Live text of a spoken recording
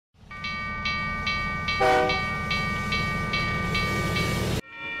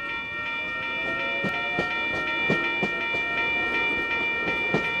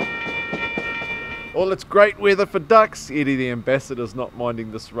Well, it's great weather for ducks. Eddie the ambassador's not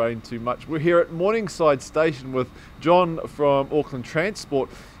minding this rain too much. We're here at Morningside station with John from Auckland Transport,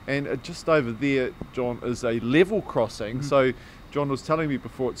 and just over there, John, is a level crossing. So John was telling me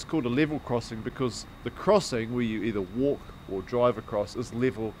before it's called a level crossing because the crossing where you either walk or drive across is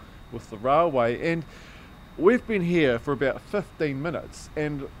level with the railway. And we've been here for about 15 minutes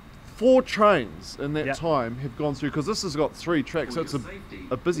and 4 trains in that time have gone through, because this has got 3 tracks, so it's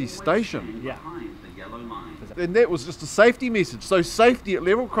a busy station. Yeah. And that was just a safety message. So safety at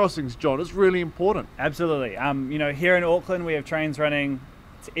level crossings, John, is really important. Absolutely. You know, here in Auckland we have trains running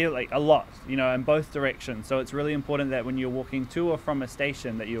like a lot, you know, in both directions. So it's really important that when you're walking to or from a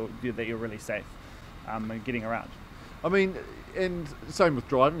station that you're really safe getting around. I mean, and same with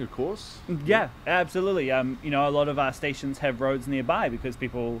driving, of course. Yeah, absolutely. You know, a lot of our stations have roads nearby because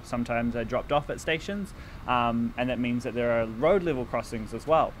people sometimes are dropped off at stations, and that means that there are road level crossings as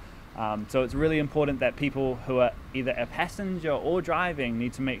well. So it's really important that people who are either a passenger or driving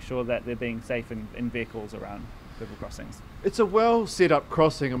need to make sure that they're being safe in vehicles around level crossings. It's a well set up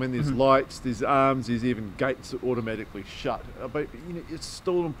crossing. I mean, there's lights, there's arms, there's even gates that automatically shut. But you know, it's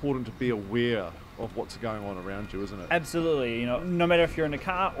still important to be aware of what's going on around you, isn't it? Absolutely. You know, no matter if you're in a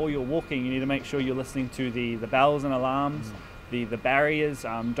car or you're walking, you need to make sure you're listening to the bells and alarms, the barriers.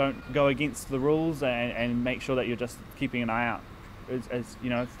 Don't go against the rules, and make sure that you're just keeping an eye out. As you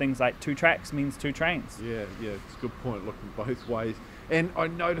know, things like 2 tracks means 2 trains. Yeah, it's a good point, looking both ways. And I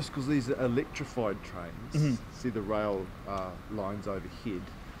noticed, because these are electrified trains, see the rail lines overhead,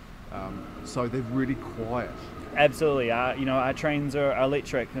 so they're really quiet. Absolutely. You know, our trains are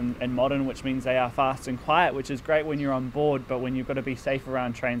electric and modern, which means they are fast and quiet, which is great when you're on board, but when you've got to be safe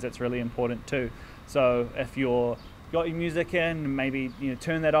around trains, that's really important too. So if you're got your music in, maybe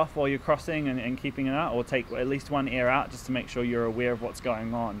turn that off while you're crossing and keeping it out, or take at least one ear out just to make sure you're aware of what's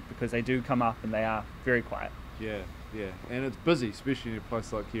going on, because they do come up and they are very quiet. Yeah, and it's busy, especially in a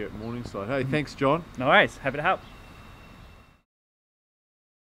place like here at Morningside. Hey, thanks, John. No worries, happy to help.